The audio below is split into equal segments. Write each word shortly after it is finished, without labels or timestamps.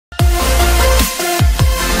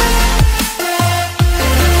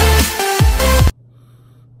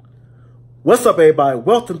What's up, everybody?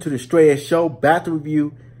 Welcome to the Thestraightedgeshow Show, back to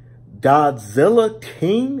review Godzilla,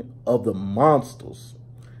 King of the Monsters.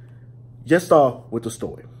 Just start with the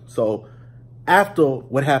story. So, after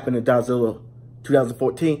what happened in Godzilla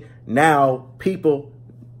 2014, now people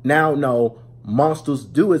know monsters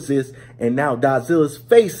do exist, and now Godzilla's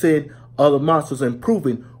facing other monsters and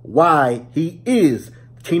proving why he is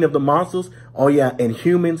King of the Monsters. Oh yeah, and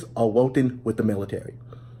humans are voting with the military.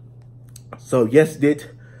 So yes,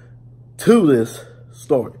 to this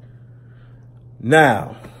story.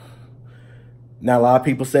 Now a lot of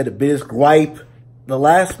people said the biggest gripe, the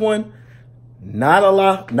last one, not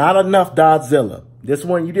enough Godzilla. This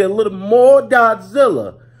one, you did a little more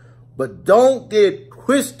Godzilla, but don't get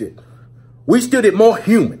twisted. We still did more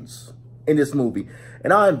humans in this movie.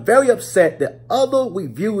 And I'm very upset that other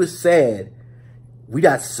reviewers said we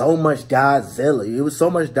got so much Godzilla. It was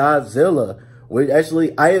so much Godzilla.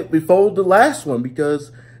 Actually, before the last one,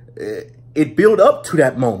 because it built up to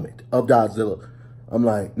that moment of Godzilla. I'm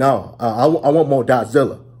like, no, I want more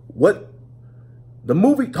Godzilla. What? The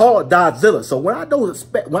movie called Godzilla. So when I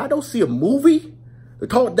don't see a movie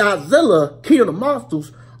called Godzilla, King of the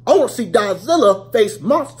Monsters, I want to see Godzilla face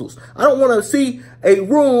monsters. I don't want to see a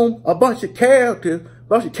room, a bunch of characters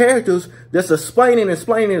that's explaining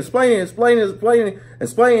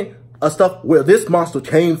stuff where this monster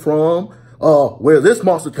came from, where this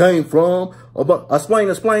monster came from, explain.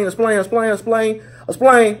 It's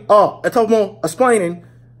all more explaining.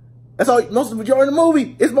 That's all, most of the majority of the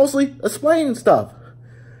movie is mostly explaining stuff.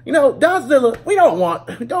 You know, Godzilla,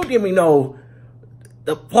 don't give me no,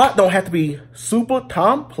 the plot don't have to be super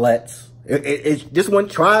complex. This one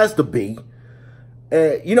tries to be.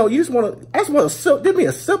 You know, give me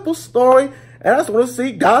a simple story, and I just want to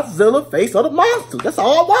see Godzilla face other monsters. That's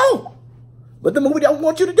all I want. But the movie don't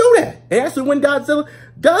want you to do that. And actually, when Godzilla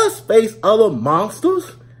does face other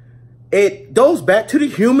monsters, it goes back to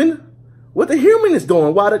what the human is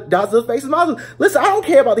doing while the Godzilla faces monsters. Listen, I don't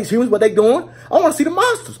care about these humans, what they doing. I want to see the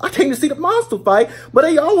monsters. I came to see the monster fight, but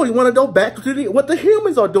they always want to go back to what the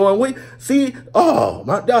humans are doing. We see, oh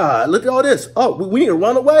my God, look at all this. Oh, we need to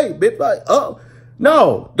run away.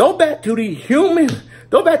 No, go back to the humans.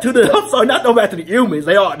 Go back to the, I'm sorry, not go back to the humans.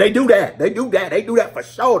 They do that. They do that for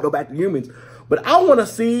sure. Go back to humans. But I want to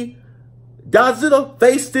see Godzilla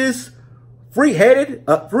face this three-headed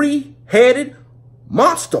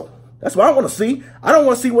monster. That's what I want to see. I don't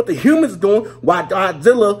want to see what the humans are doing while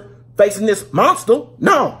Godzilla facing this monster.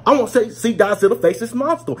 No, I want to see Godzilla face this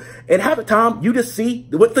monster. And half the time, you just see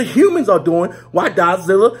what the humans are doing while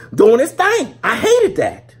Godzilla doing his thing. I hated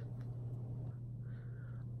that.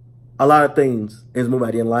 A lot of things in this movie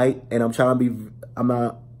I didn't like, and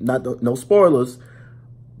no spoilers,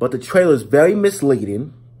 but the trailer is very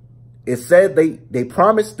misleading. It said they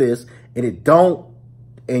promised this, and you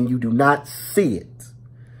do not see it.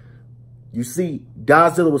 You see,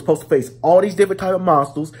 Godzilla was supposed to face all these different type of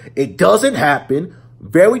monsters. It doesn't happen.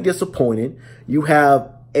 Very disappointing. You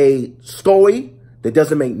have a story that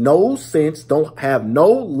doesn't make no sense, don't have no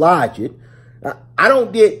logic. I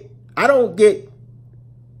don't get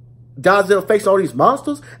Godzilla face all these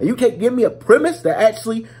monsters, and you can't give me a premise that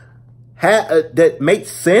actually that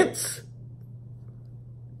makes sense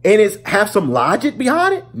and have some logic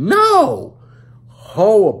behind it. No,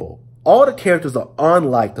 horrible. All the characters are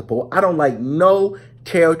unlikable. I don't like no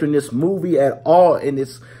character in this movie at all. And they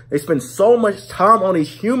spend so much time on these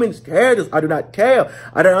human characters. I do not care.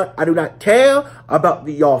 I do not care about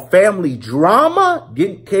your family drama.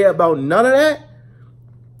 Didn't care about none of that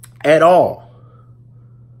at all.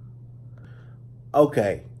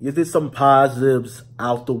 Okay, you did some positives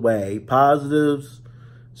out the way. Positives,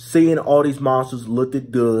 seeing all these monsters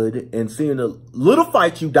looked good, and seeing the little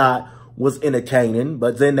fight you got was entertaining.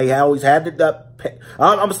 But then they always had I'm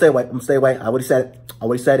gonna stay away. I already said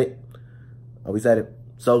it.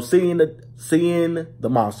 So seeing the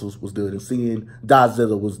monsters was good, and seeing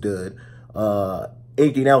Godzilla was good.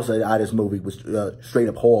 Anything else out of this movie was straight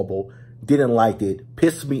up horrible. Didn't like it.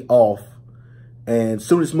 Pissed me off. And as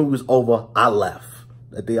soon as this movie was over, I left.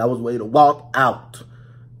 That day I was ready to walk out.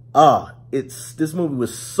 This movie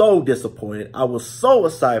was so disappointing. I was so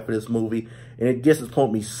excited for this movie, and it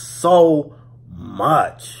disappointed me so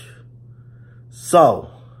much. So,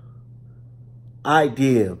 I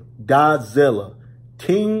give Godzilla,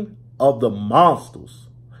 King of the Monsters,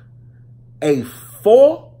 a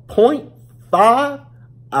 4.5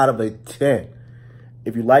 out of a 10.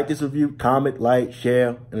 If you like this review, comment, like,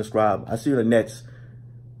 share, and subscribe. I'll see you in the next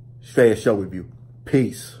Thestraightedgeshow review.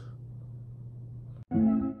 Peace.